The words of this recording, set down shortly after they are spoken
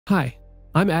Hi,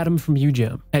 I'm Adam from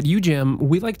UJAM. At UJAM,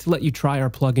 we like to let you try our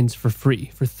plugins for free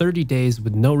for 30 days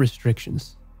with no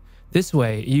restrictions. This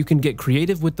way, you can get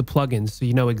creative with the plugins so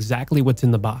you know exactly what's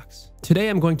in the box. Today,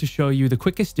 I'm going to show you the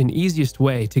quickest and easiest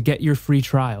way to get your free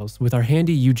trials with our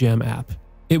handy UJAM app.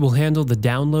 It will handle the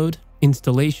download,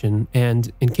 installation,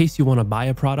 and, in case you want to buy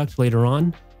a product later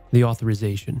on, the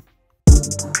authorization.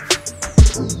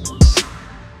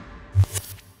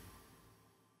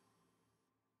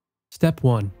 Step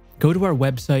 1. Go to our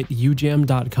website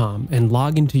ujam.com and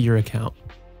log into your account.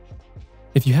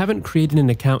 If you haven't created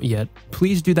an account yet,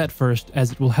 please do that first,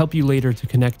 as it will help you later to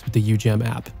connect with the UJAM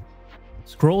app.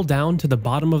 Scroll down to the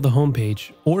bottom of the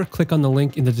homepage or click on the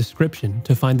link in the description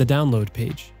to find the download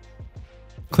page.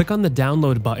 Click on the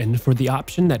download button for the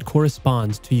option that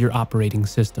corresponds to your operating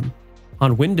system.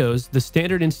 On Windows, the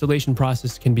standard installation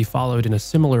process can be followed in a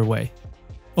similar way.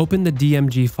 Open the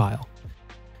DMG file.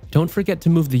 Don't forget to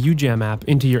move the UJAM app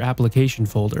into your application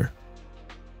folder.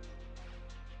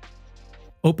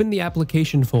 Open the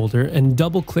application folder and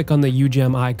double-click on the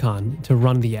UJAM icon to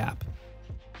run the app.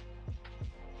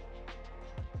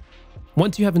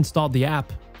 Once you have installed the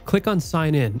app, click on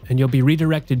Sign In and you'll be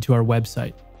redirected to our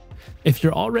website. If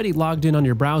you're already logged in on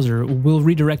your browser, we'll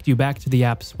redirect you back to the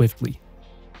app swiftly.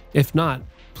 If not,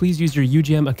 please use your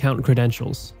UJAM account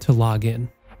credentials to log in.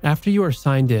 After you are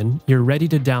signed in, you're ready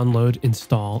to download,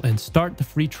 install, and start the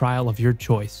free trial of your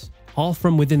choice, all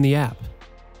from within the app.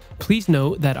 Please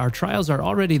note that our trials are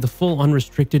already the full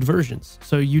unrestricted versions,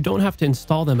 so you don't have to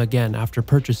install them again after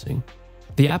purchasing.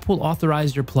 The app will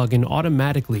authorize your plugin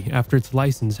automatically after its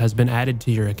license has been added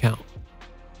to your account.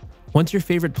 Once your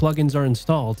favorite plugins are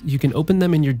installed, you can open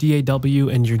them in your DAW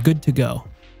and you're good to go.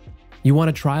 You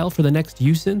want a trial for the next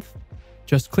USynth?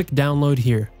 Just click download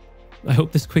here. I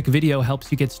hope this quick video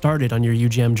helps you get started on your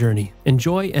UJAM journey.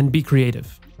 Enjoy and be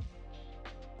creative.